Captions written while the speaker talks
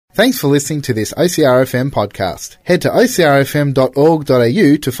Thanks for listening to this OCRFM podcast. Head to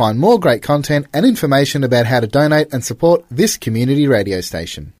ocrfm.org.au to find more great content and information about how to donate and support this community radio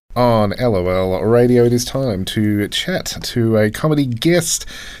station. On LOL Radio, it is time to chat to a comedy guest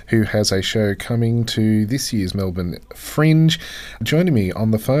who has a show coming to this year's Melbourne Fringe. Joining me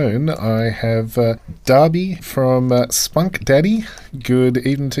on the phone, I have Darby from Spunk Daddy. Good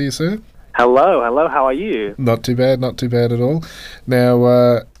evening to you, sir. Hello, how are you? Not too bad at all.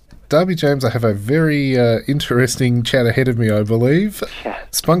 Now, Darby James, I have a very interesting chat ahead of me, I believe. Yeah.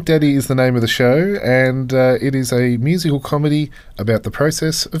 Spunk Daddy is the name of the show, and it is a musical comedy about the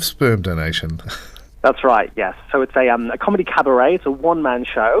process of sperm donation. That's right, yes. So it's a comedy cabaret. It's a one-man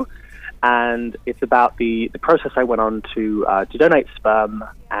show, and it's about the process I went on to donate sperm,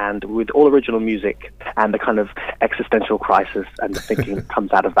 and with all original music and the kind of existential crisis and the thinking that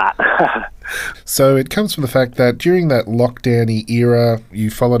comes out of that. So it comes from the fact that during that lockdown-y era, you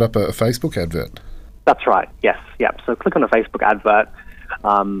followed up a Facebook advert. That's right, yes, yep. So click on a Facebook advert,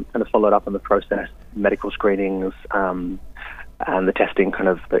 kind of followed up on the process, medical screenings, and the testing kind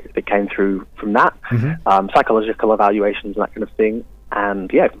of that came through from that, psychological evaluations and that kind of thing,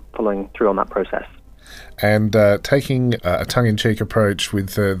 and yeah, following through on that process. And taking a tongue-in-cheek approach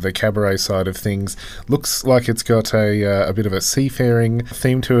with the cabaret side of things, looks like it's got a bit of a seafaring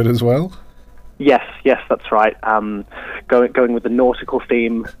theme to it as well. Yes, that's right. Going with the nautical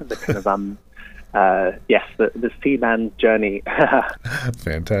theme, the kind of the seaman journey.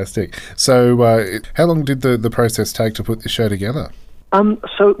 Fantastic. So, how long did the process take to put the show together?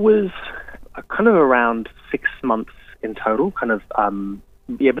 So it was kind of around 6 months in total, kind of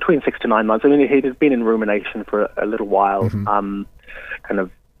between 6 to 9 months. I mean, it had been in rumination for a little while. Kind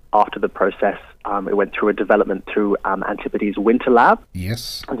of after the process, it went through a development through Antipodes Winter Lab.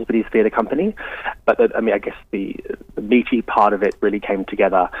 Yes. Antipodes Theatre Company. But, I guess the meaty part of it really came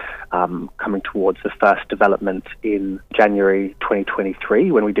together coming towards the first development in January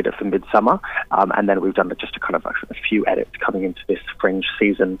 2023 when we did it for Midsummer. And then we've done just a few edits coming into this Fringe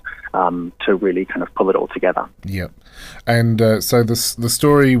season to really kind of pull it all together. Yep. And so the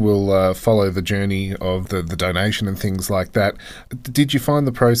story will follow the journey of the donation and things like that. Did you find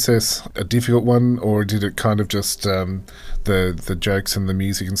the process a difficult one, or did it kind of just the jokes and the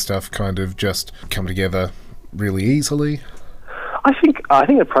music and stuff kind of just come together really easily? I think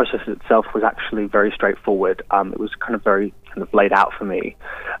the process itself was actually very straightforward. It was kind of very kind of laid out for me.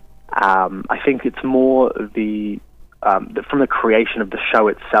 I think it's more from the creation of the show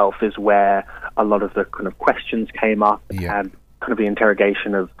itself is where a lot of the kind of questions came up, and kind of the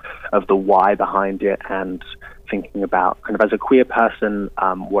interrogation of the why behind it, and thinking about kind of as a queer person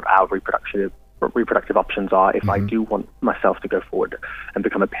what our reproductive options are if I do want myself to go forward and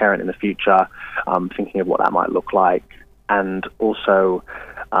become a parent in the future, thinking of what that might look like, and also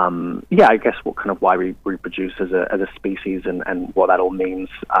I guess why we reproduce as a species, and what that all means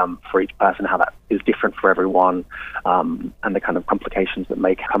for each person, how that is different for everyone, and the kind of complications that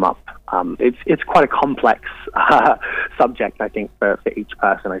may come up. It's quite a complex subject, I think, for each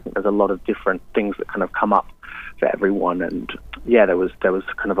person. I think there's a lot of different things that kind of come up for everyone, and there was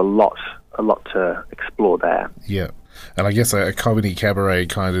kind of a lot to explore there. Yeah, and I guess a comedy cabaret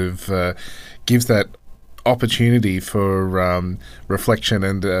kind of gives that opportunity for reflection,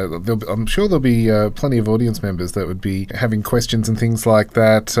 and I'm sure there'll be plenty of audience members that would be having questions and things like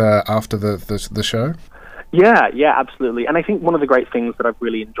that after the show. Yeah, absolutely. And I think one of the great things that I've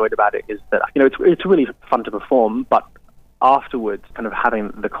really enjoyed about it is that it's really fun to perform, but afterwards, kind of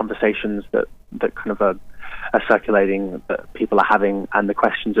having the conversations that kind of are circulating, that people are having, and the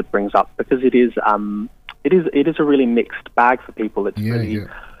questions it brings up, because it is a really mixed bag for people. It's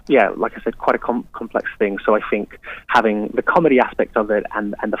like I said, quite a complex thing. So I think having the comedy aspect of it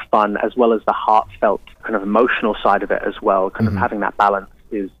and the fun, as well as the heartfelt kind of emotional side of it as well, kind of having that balance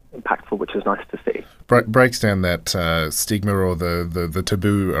is impactful, which is nice to see. Breaks down that stigma or the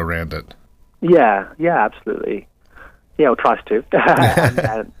taboo around it. Yeah, absolutely. Yeah, or tries to.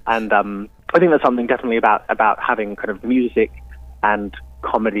 and I think there's something definitely about having kind of music and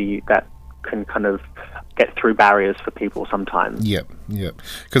comedy that can kind of get through barriers for people sometimes. Yep.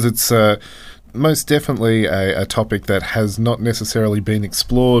 Because it's most definitely a topic that has not necessarily been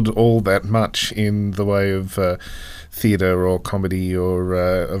explored all that much in the way of theatre or comedy or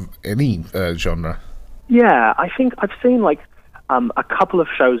of any genre. Yeah, I think I've seen a couple of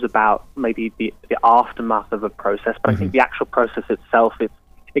shows about maybe the aftermath of a process, but I think the actual process itself,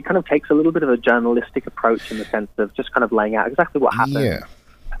 it kind of takes a little bit of a journalistic approach in the sense of just kind of laying out exactly what happened. Yeah.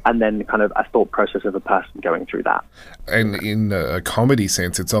 And then kind of a thought process of a person going through that. And in a comedy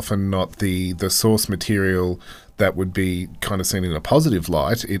sense, it's often not the source material that would be kind of seen in a positive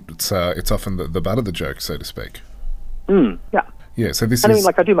light, it's often the butt of the joke, so to speak. Yeah. Yeah, so this I is... mean,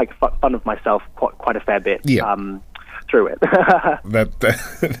 like, I do make fun of myself quite a fair bit through it.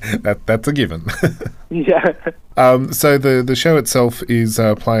 That's a given. Yeah. So the show itself is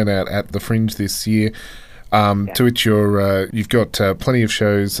playing out at the Fringe this year. To which you've got plenty of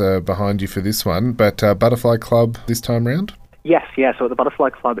shows behind you for this one, but Butterfly Club this time round? Yes, yeah. So at the Butterfly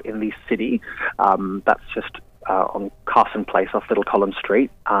Club in the city, that's just on Carson Place off Little Collins Street,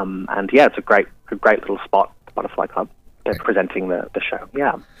 and yeah, it's a great little spot, the Butterfly Club. They're presenting the show,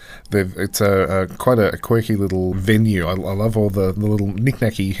 yeah. It's quite a quirky little venue. I love all the little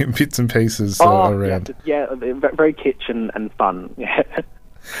knick-knacky bits and pieces around. Yeah, very kitsch and fun, yeah.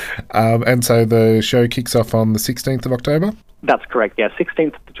 And so the show kicks off on the 16th of October? That's correct, yeah.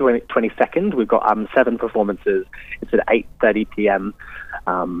 16th to 22nd. We've got 7 performances. It's at 8:30 p.m.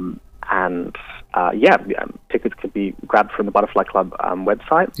 Tickets could be grabbed from the Butterfly Club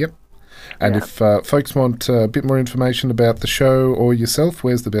website. Yep. And if folks want a bit more information about the show or yourself,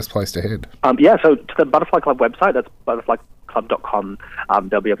 where's the best place to head? So to the Butterfly Club website, that's butterflyclub.com,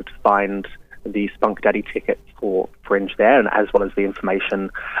 they'll be able to find the Spunk Daddy tickets for Fringe there, and as well as the information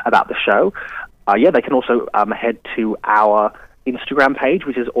about the show. They can also head to our Instagram page,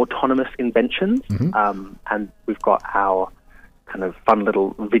 which is Autonomous Inventions, and we've got our kind of fun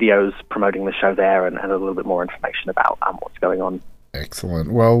little videos promoting the show there, and a little bit more information about what's going on.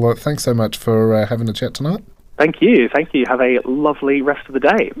 Excellent. Well, thanks so much for having a chat tonight. Thank you. Have a lovely rest of the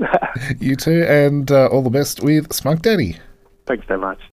day. You too, and all the best with Spunk Daddy. Thanks so much.